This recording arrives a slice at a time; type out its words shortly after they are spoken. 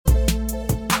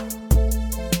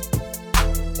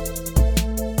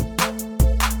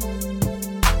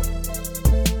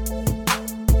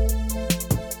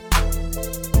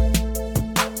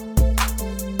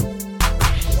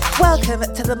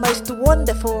the most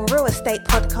wonderful real estate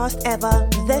podcast ever.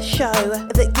 The show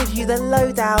that gives you the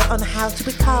lowdown on how to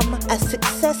become a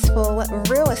successful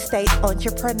real estate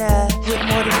entrepreneur. With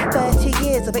more than 30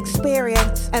 years of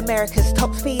experience, America's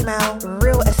top female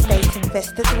real estate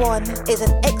investors one is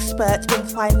an expert in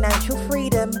financial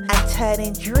freedom and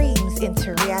turning dreams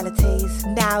into realities.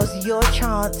 Now's your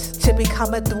chance to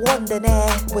become a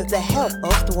Dwandonaire with the help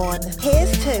of Dwan.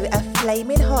 Here's to a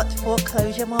flaming hot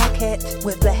foreclosure market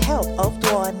with the help of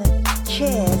Dwan.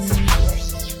 Cheers.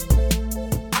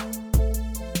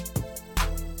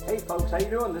 Hey folks, how you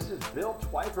doing? This is Bill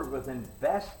Twyford with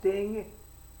Investing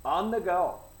on the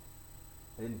Go.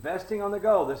 Investing on the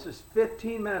Go. This is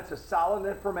 15 minutes of solid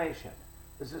information.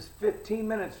 This is 15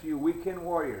 minutes for you weekend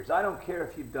warriors. I don't care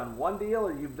if you've done one deal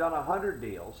or you've done 100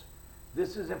 deals.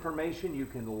 This is information you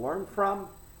can learn from.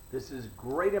 This is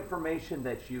great information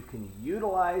that you can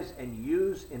utilize and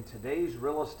use in today's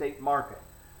real estate market.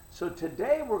 So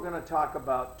today we're going to talk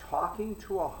about talking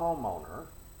to a homeowner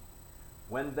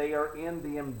when they are in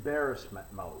the embarrassment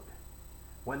mode.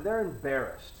 When they're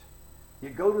embarrassed, you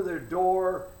go to their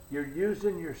door, you're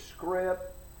using your script,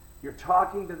 you're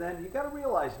talking to them. You got to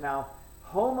realize now,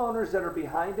 homeowners that are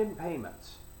behind in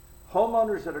payments,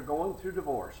 homeowners that are going through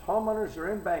divorce, homeowners that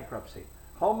are in bankruptcy,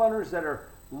 homeowners that are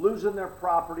losing their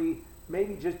property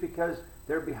maybe just because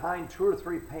they're behind 2 or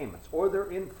 3 payments, or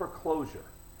they're in foreclosure.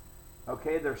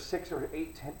 Okay, they're 6 or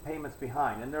 8 payments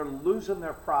behind and they're losing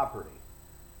their property.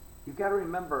 You've got to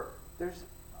remember there's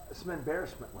some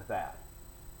embarrassment with that.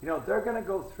 You know, they're going to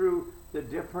go through the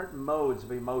different modes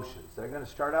of emotions. They're going to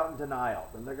start out in denial,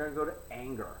 then they're going to go to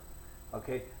anger.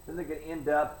 Okay, then they're going to end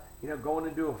up, going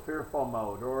into a fearful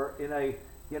mode, or in a,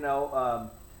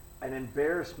 an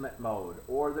embarrassment mode,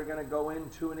 or they're going to go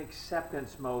into an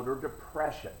acceptance mode or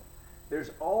depression.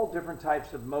 There's all different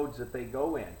types of modes that they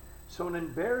go in. So in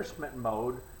embarrassment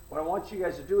mode, what I want you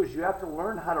guys to do is you have to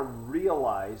learn how to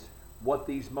realize what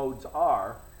these modes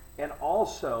are, and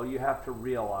also you have to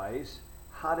realize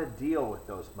how to deal with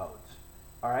those modes.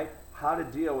 All right, how to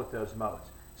deal with those modes.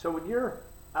 So when you're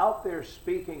out there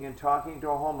speaking and talking to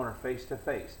a homeowner face to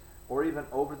face, or even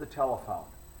over the telephone,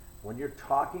 when you're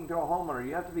talking to a homeowner,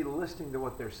 you have to be listening to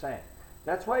what they're saying.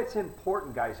 That's why it's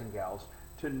important, guys and gals,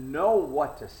 to know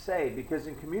what to say, because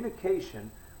in communication,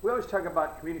 we always talk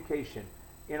about communication.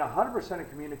 In 100% of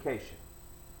communication,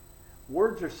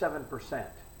 words are 7%.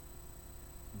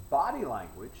 Body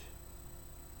language,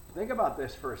 think about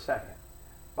this for a second.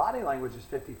 Body language is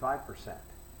 55%.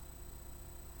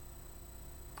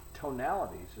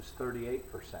 Tonalities is 38%.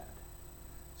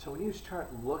 So when you start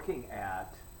looking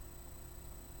at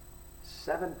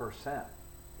 7%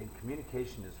 in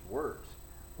communication is words.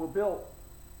 Well, Bill,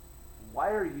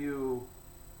 why are you,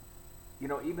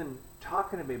 even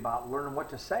talking to me about learning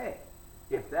what to say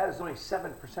if that is only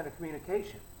 7% of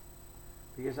communication?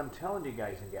 Because I'm telling you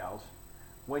guys and gals,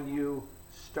 when you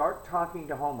start talking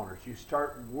to homeowners, you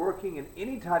start working in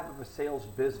any type of a sales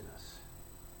business,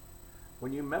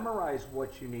 when you memorize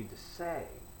what you need to say,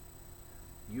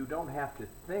 you don't have to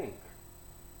think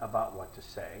about what to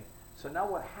say. So now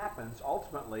what happens,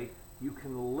 ultimately, you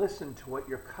can listen to what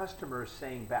your customer is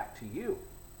saying back to you.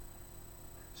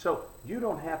 So you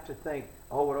don't have to think,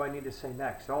 oh, what do I need to say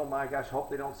next? Oh my gosh,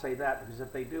 hope they don't say that, because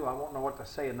if they do, I won't know what to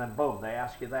say. And then boom, they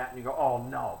ask you that and you go, oh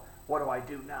no, what do I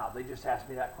do now? They just asked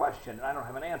me that question and I don't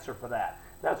have an answer for that.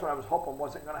 That's what I was hoping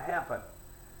wasn't going to happen.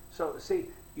 So see,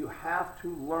 you have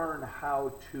to learn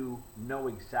how to know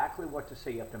exactly what to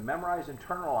say. You have to memorize,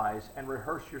 internalize, and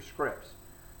rehearse your scripts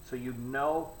so you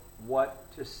know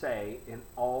what to say in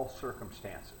all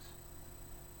circumstances.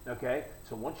 Okay,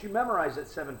 so once you memorize that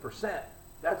 7%,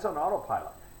 that's on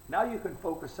autopilot. Now you can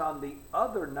focus on the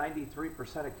other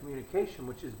 93% of communication,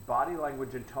 which is body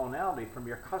language and tonality from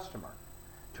your customer.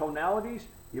 Tonalities,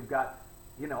 you've got,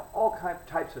 all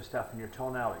types of stuff in your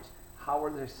tonalities. How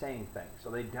are they saying things?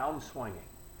 Are they downswinging?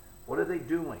 What are they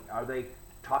doing? Are they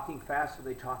talking fast? Are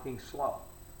they talking slow?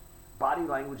 Body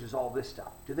language is all this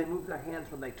stuff. Do they move their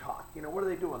hands when they talk? What are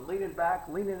they doing? Leaning back,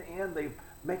 leaning in, they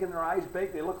making their eyes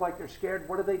big, they look like they're scared.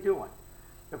 What are they doing?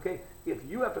 Okay, if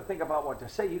you have to think about what to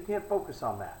say, you can't focus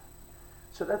on that.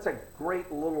 So that's a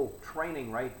great little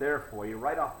training right there for you,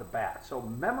 right off the bat. So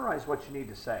memorize what you need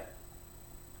to say.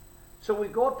 So we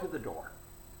go up to the door,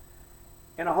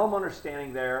 and a homeowner's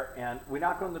standing there, and we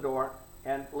knock on the door,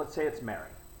 and let's say it's Mary.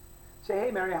 Say,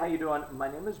 hey Mary, how you doing?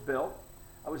 My name is Bill.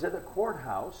 I was at the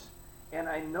courthouse, and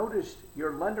I noticed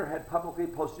your lender had publicly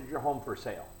posted your home for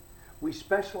sale. We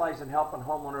specialize in helping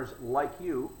homeowners like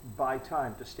you buy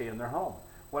time to stay in their home.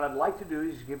 What I'd like to do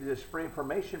is give you this free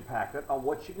information packet on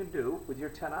what you can do with your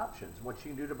 10 options, what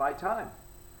you can do to buy time.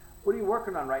 What are you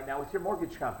working on right now with your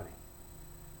mortgage company?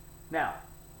 Now,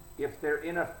 if they're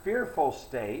in a fearful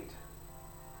state,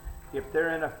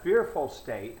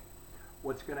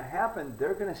 what's going to happen,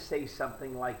 they're going to say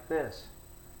something like this.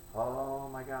 Oh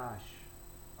my gosh,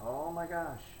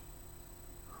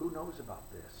 who knows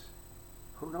about this?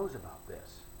 Who knows about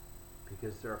this?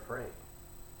 Because they're afraid.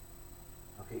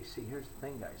 Okay, see, here's the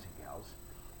thing, guys and gals.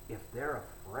 If they're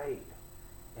afraid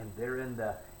and they're in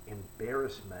the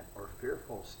embarrassment or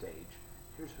fearful stage,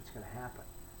 here's what's going to happen.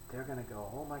 They're going to go,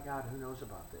 oh my God, who knows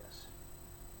about this?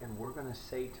 And we're going to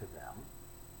say to them,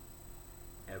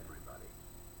 everybody.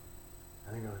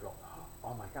 And they're going to go,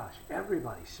 oh my gosh,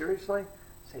 everybody, seriously?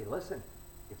 Say, listen,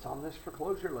 it's on this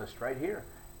foreclosure list right here.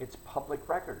 It's public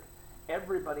record.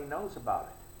 Everybody knows about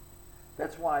it.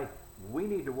 That's why we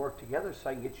need to work together so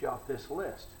I can get you off this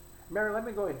list. Mary, let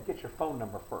me go ahead and get your phone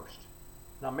number first.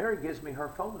 Now, Mary gives me her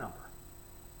phone number.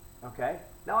 Okay?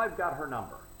 Now I've got her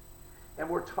number. And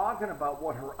we're talking about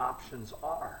what her options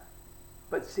are.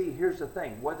 But see, here's the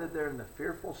thing. Whether they're in the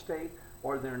fearful state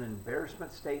or they're in an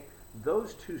embarrassment state,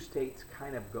 those two states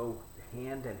kind of go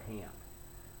hand in hand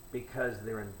because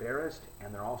they're embarrassed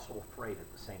and they're also afraid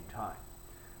at the same time.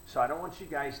 So I don't want you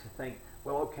guys to think,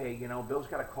 well, okay, you know, Bill's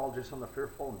got a call just on the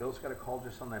fearful and Bill's got a call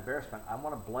just on the embarrassment. I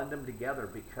want to blend them together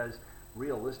because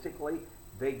realistically,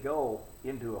 they go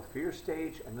into a fear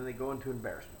stage and then they go into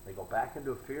embarrassment. They go back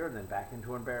into a fear and then back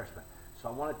into embarrassment. So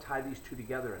I want to tie these two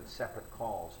together in separate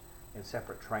calls and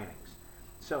separate trainings.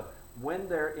 So when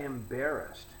they're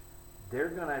embarrassed, they're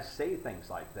going to say things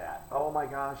like that. Oh my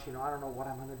gosh, you know, I don't know what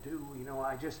I'm going to do. You know,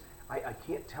 I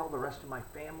can't tell the rest of my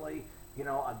family. You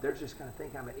know, they're just going to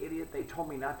think I'm an idiot. They told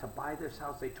me not to buy this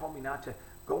house. They told me not to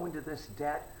go into this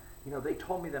debt. You know, they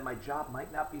told me that my job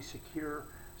might not be secure.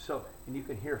 So, and you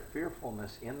can hear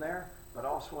fearfulness in there, but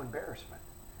also embarrassment.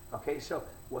 Okay, so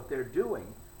what they're doing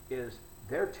is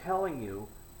they're telling you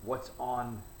what's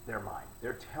on their mind.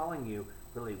 They're telling you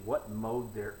really what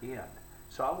mode they're in.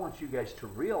 So I want you guys to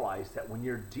realize that when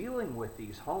you're dealing with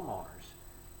these homeowners,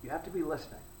 you have to be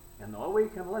listening. And the only way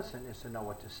you can listen is to know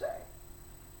what to say.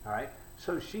 All right?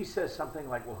 So she says something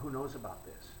like, well, who knows about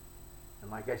this?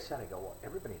 And like I said, I go, well,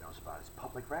 everybody knows about it. It's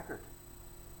public record.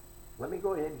 Let me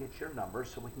go ahead and get your number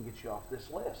so we can get you off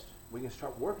this list. We can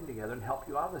start working together and help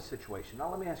you out of this situation. Now,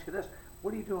 let me ask you this.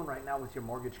 What are you doing right now with your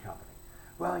mortgage company?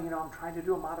 Well, you know, I'm trying to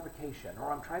do a modification,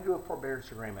 or I'm trying to do a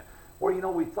forbearance agreement, or, you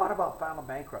know, we thought about filing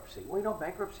bankruptcy. Well, you know,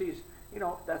 bankruptcy is, you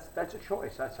know, that's a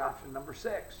choice. That's option number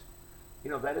 6.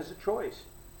 You know, that is a choice.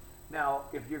 Now,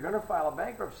 if you're going to file a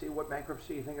bankruptcy, what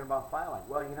bankruptcy are you thinking about filing?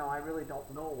 Well, you know, I really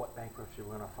don't know what bankruptcy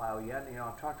we're going to file yet. You know,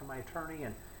 I've talked to my attorney,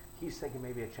 and he's thinking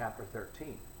maybe a Chapter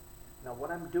 13. Now,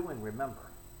 what I'm doing, remember,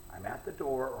 I'm at the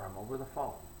door or I'm over the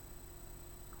phone.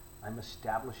 I'm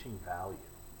establishing value.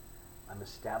 I'm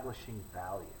establishing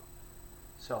value.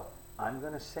 So I'm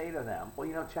going to say to them, well,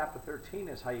 you know, Chapter 13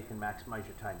 is how you can maximize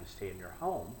your time to stay in your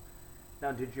home.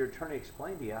 Now, did your attorney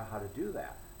explain to you how to do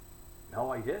that?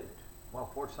 No, I didn't. Well,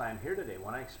 fortunately, I'm here today.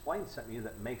 When I explain something to you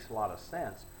that makes a lot of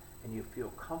sense and you feel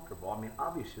comfortable, I mean,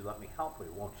 obviously, let me help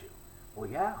you, won't you? Well,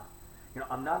 yeah. You know,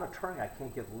 I'm not an attorney. I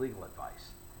can't give legal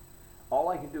advice. All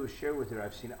I can do is share with you what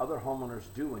I've seen other homeowners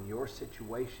do in your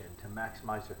situation to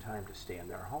maximize their time to stay in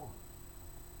their home.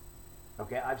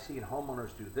 Okay, I've seen homeowners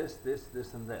do this, this,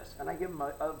 this, and this. And I give them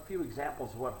a few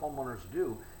examples of what homeowners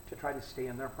do to try to stay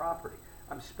in their property.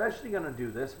 I'm especially going to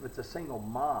do this if it's a single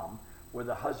mom where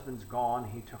the husband's gone,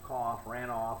 he took off, ran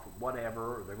off,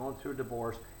 whatever, or they're going through a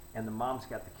divorce, and the mom's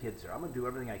got the kids there. I'm going to do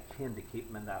everything I can to keep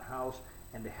them in that house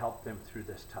and to help them through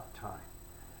this tough time.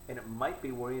 And it might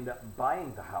be where you end up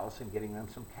buying the house and getting them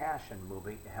some cash and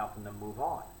helping them move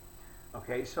on.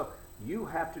 Okay, so you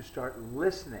have to start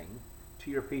listening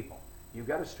to your people. You've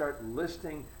got to start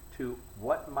listening to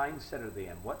what mindset are they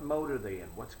in, what mode are they in,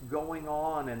 what's going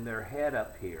on in their head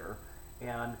up here,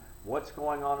 and what's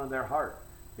going on in their heart.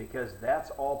 Because that's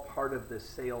all part of the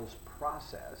sales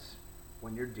process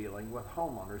when you're dealing with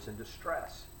homeowners in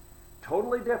distress.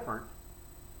 Totally different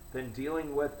than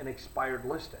dealing with an expired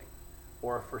listing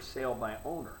or a for sale by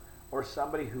owner or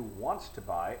somebody who wants to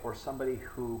buy or somebody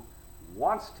who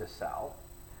wants to sell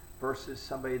versus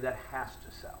somebody that has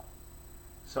to sell.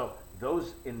 So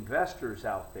those investors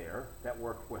out there that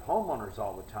work with homeowners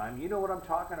all the time, you know what I'm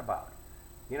talking about.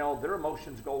 You know, their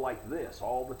emotions go like this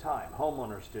all the time.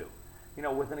 Homeowners do. You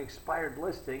know, with an expired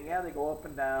listing, yeah, they go up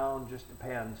and down, just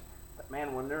depends. But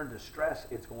man, when they're in distress,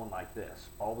 it's going like this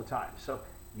all the time. So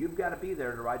you've got to be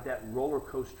there to ride that roller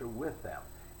coaster with them.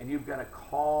 And you've got to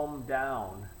calm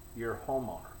down your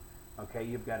homeowner. Okay,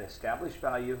 you've got to establish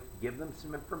value, give them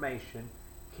some information,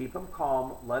 keep them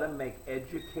calm, let them make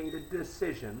educated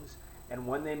decisions. And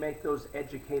when they make those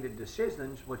educated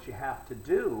decisions, what you have to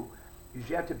do is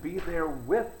you have to be there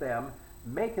with them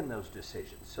making those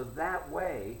decisions. So that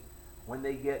way, when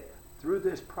they get through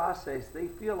this process, they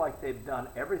feel like they've done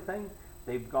everything.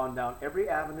 They've gone down every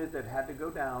avenue they've had to go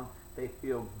down. They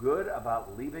feel good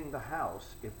about leaving the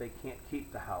house if they can't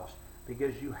keep the house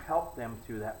because you help them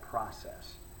through that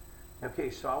process. Okay,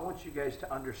 so I want you guys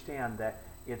to understand that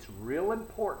it's real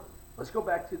important. Let's go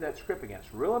back to that script again.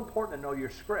 It's real important to know your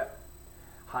script.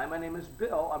 Hi, my name is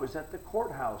Bill. I was at the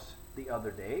courthouse the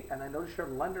other day and I noticed your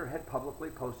lender had publicly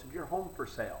posted your home for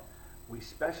sale. We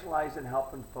specialize in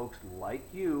helping folks like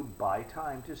you buy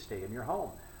time to stay in your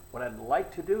home. What I'd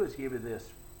like to do is give you this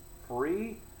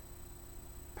free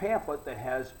pamphlet that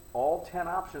has all 10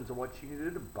 options of what you can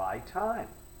do to buy time.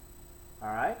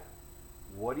 All right?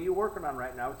 What are you working on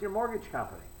right now with your mortgage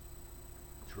company?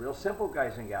 It's real simple,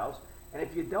 guys and gals. And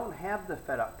if you don't have the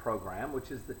Fed Up program,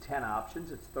 which is the 10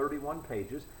 options, it's 31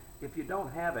 pages. If you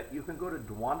don't have it, you can go to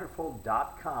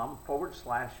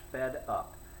dwanderful.com/Fed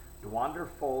Up.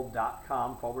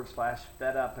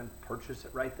 dwanderful.com/Fed Up and purchase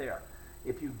it right there.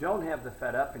 If you don't have the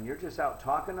Fed Up and you're just out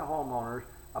talking to homeowners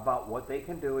about what they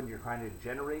can do and you're trying to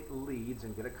generate leads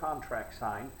and get a contract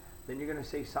signed, then you're going to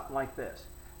say something like this.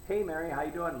 Hey Mary, how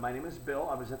you doing? My name is Bill.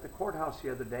 I was at the courthouse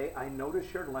the other day. I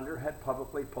noticed your lender had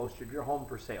publicly posted your home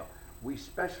for sale. We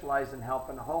specialize in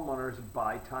helping homeowners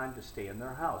buy time to stay in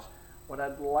their house. What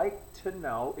I'd like to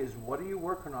know is what are you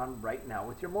working on right now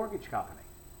with your mortgage company?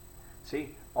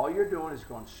 See, all you're doing is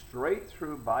going straight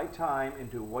through buy time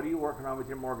into what are you working on with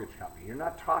your mortgage company. You're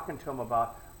not talking to them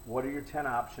about what are your 10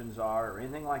 options are or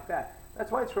anything like that.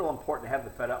 That's why it's real important to have the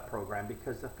Fed Up program,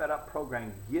 because the Fed Up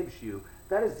program gives you,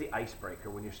 that is the icebreaker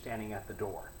when you're standing at the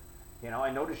door. You know,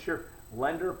 I noticed your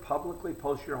lender publicly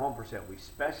posts your home for sale. We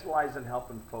specialize in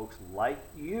helping folks like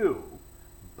you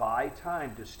buy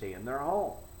time to stay in their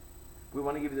home. We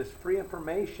want to give you this free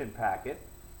information packet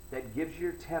that gives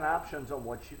you 10 options on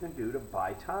what you can do to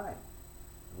buy time.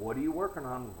 What are you working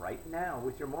on right now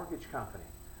with your mortgage company?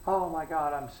 Oh my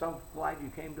God, I'm so glad you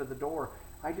came to the door.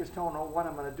 I just don't know what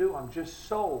I'm going to do. I'm just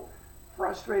so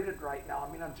frustrated right now.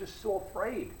 I mean, I'm just so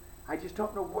afraid. I just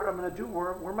don't know what I'm going to do,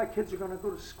 where my kids are going to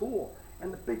go to school.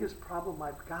 And the biggest problem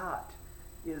I've got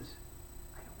is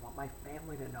I don't want my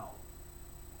family to know.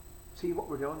 See what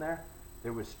we're doing there?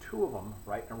 There was 2 of them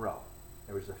right in a row.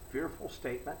 There was a fearful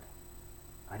statement.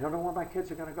 I don't know where my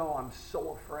kids are going to go. I'm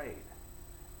so afraid.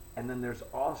 And then there's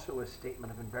also a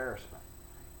statement of embarrassment.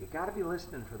 You got to be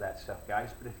listening for that stuff, guys.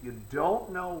 But if you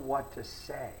don't know what to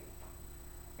say,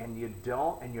 and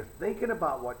you're thinking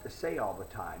about what to say all the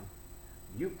time,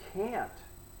 you can't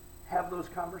have those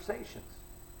conversations.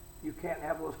 You can't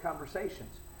have those conversations.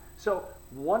 So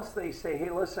once they say, hey,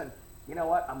 listen, you know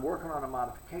what? I'm working on a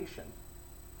modification.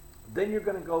 Then you're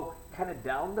going to go kind of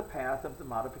down the path of the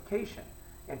modification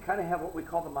and kind of have what we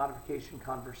call the modification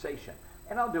conversation.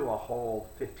 And I'll do a whole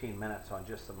 15 minutes on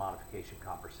just the modification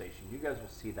conversation. You guys will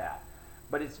see that.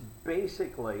 But it's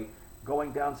basically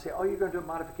going down and say, oh, you're going to do a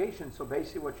modification. So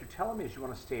basically what you're telling me is you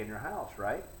want to stay in your house,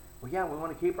 right? Well, yeah, we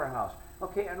want to keep our house.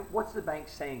 Okay, and what's the bank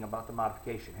saying about the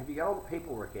modification? Have you got all the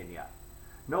paperwork in yet?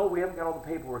 No, we haven't got all the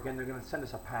paperwork in. They're going to send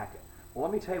us a packet. Well,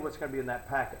 let me tell you what's going to be in that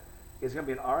packet. It's going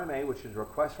to be an RMA, which is a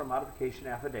request for modification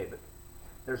affidavit.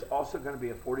 There's also going to be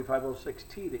a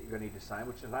 4506T that you're going to need to sign,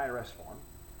 which is an IRS form.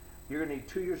 You're going to need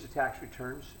 2 years of tax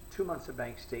returns, 2 months of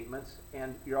bank statements,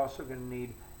 and you're also going to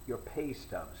need your pay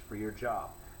stubs for your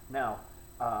job. Now,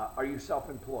 are you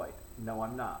self-employed? No,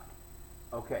 I'm not.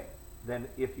 Okay, then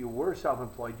if you were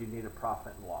self-employed, you need a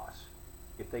profit and loss.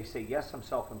 If they say, yes, I'm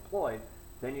self-employed,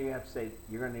 then you have to say,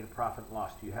 you're going to need a profit and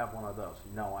loss. Do you have one of those?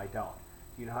 No, I don't.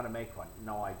 Do you know how to make one?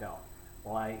 No, I don't.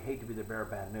 Well, I hate to be the bearer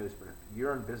of bad news, but if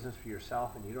you're in business for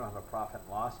yourself and you don't have a profit and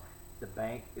loss, the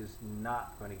bank is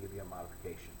not going to give you a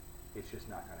modification. It's just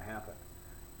not going to happen,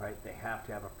 right? They have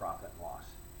to have a profit and loss.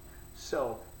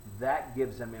 So that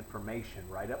gives them information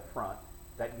right up front.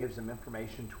 That gives them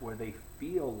information to where they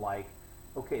feel like,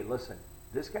 okay, listen,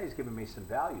 this guy's giving me some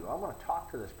value. I want to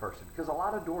talk to this person. Because a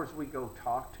lot of doors we go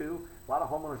talk to, a lot of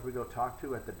homeowners we go talk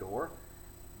to at the door,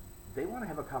 they want to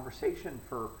have a conversation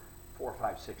for 4,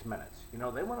 5, 6 minutes. You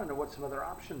know, they want to know what some of their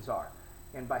options are.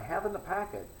 And by having the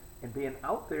packet and being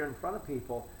out there in front of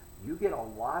people, you get a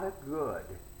lot of good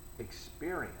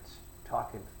experience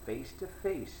talking face to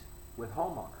face with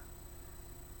homeowner.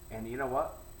 And you know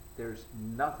what? There's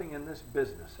nothing in this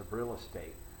business of real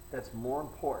estate that's more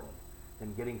important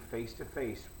than getting face to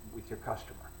face with your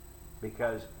customer.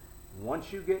 Because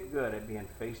once you get good at being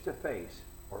face to face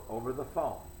or over the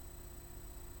phone,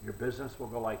 your business will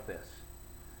go like this.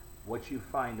 What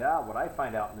I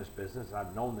find out in this business, and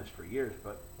I've known this for years,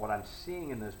 but what I'm seeing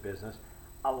in this business,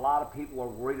 a lot of people are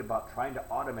worried about trying to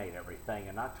automate everything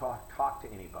and not talk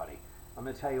to anybody. I'm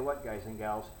going to tell you what, guys and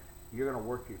gals, you're going to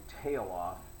work your tail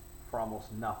off for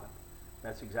almost nothing.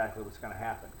 That's exactly what's going to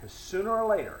happen. Because sooner or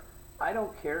later, I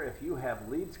don't care if you have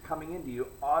leads coming into you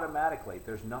automatically.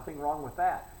 There's nothing wrong with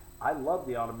that. I love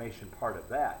the automation part of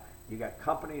that. You got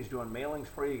companies doing mailings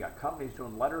for you. You got companies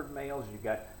doing lettered mails. You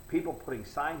got people putting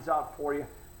signs out for you.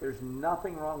 There's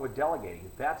nothing wrong with delegating.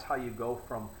 That's how you go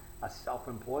from a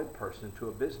self-employed person to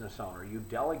a business owner. You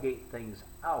delegate things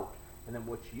out, and then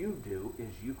what you do is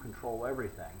you control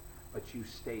everything, but you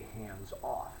stay hands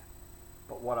off.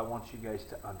 But what I want you guys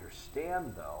to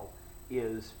understand, though,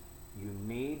 is you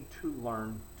need to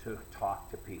learn to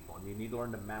talk to people, and you need to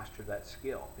learn to master that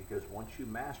skill, because once you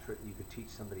master it, you can teach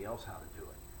somebody else how to do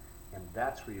it, and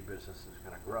that's where your business is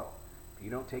going to grow. If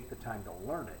you don't take the time to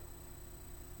learn it,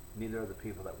 neither are the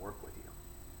people that work with you.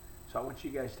 So I want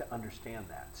you guys to understand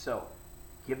that. So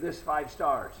give this 5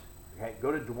 stars. Okay,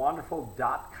 go to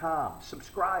dwanderful.com.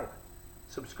 Subscribe.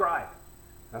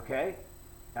 Okay,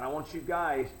 and I want you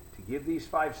guys to give these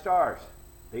 5 stars.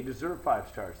 They deserve 5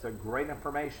 stars. They're great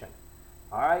information.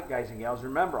 All right, guys and gals,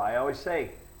 remember, I always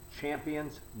say,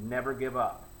 champions never give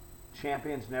up.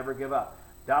 Champions never give up.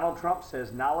 Donald Trump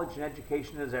says knowledge and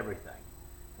education is everything.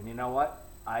 And you know what?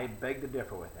 I beg to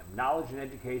differ with him. Knowledge and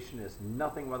education is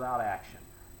nothing without action.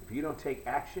 If you don't take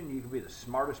action, you can be the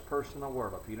smartest person in the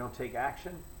world. If you don't take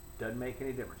action, it doesn't make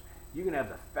any difference. You can have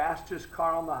the fastest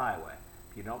car on the highway.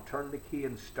 If you don't turn the key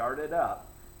and start it up,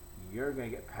 you're going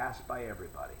to get passed by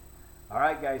everybody. All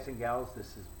right, guys and gals,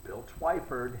 this is Bill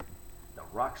Twyford, the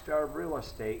rock star of real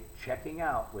estate, checking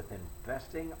out with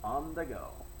Investing on the Go.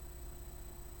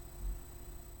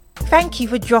 Thank you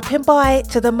for dropping by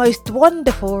to the most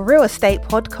wonderful real estate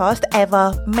podcast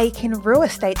ever, making real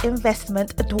estate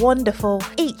investment wonderful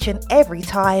each and every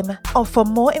time. And for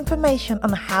more information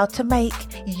on how to make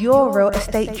your real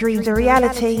estate dreams a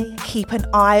reality, keep an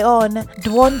eye on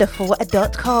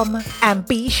dwanderful.com and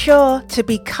be sure to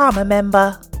become a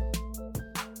member.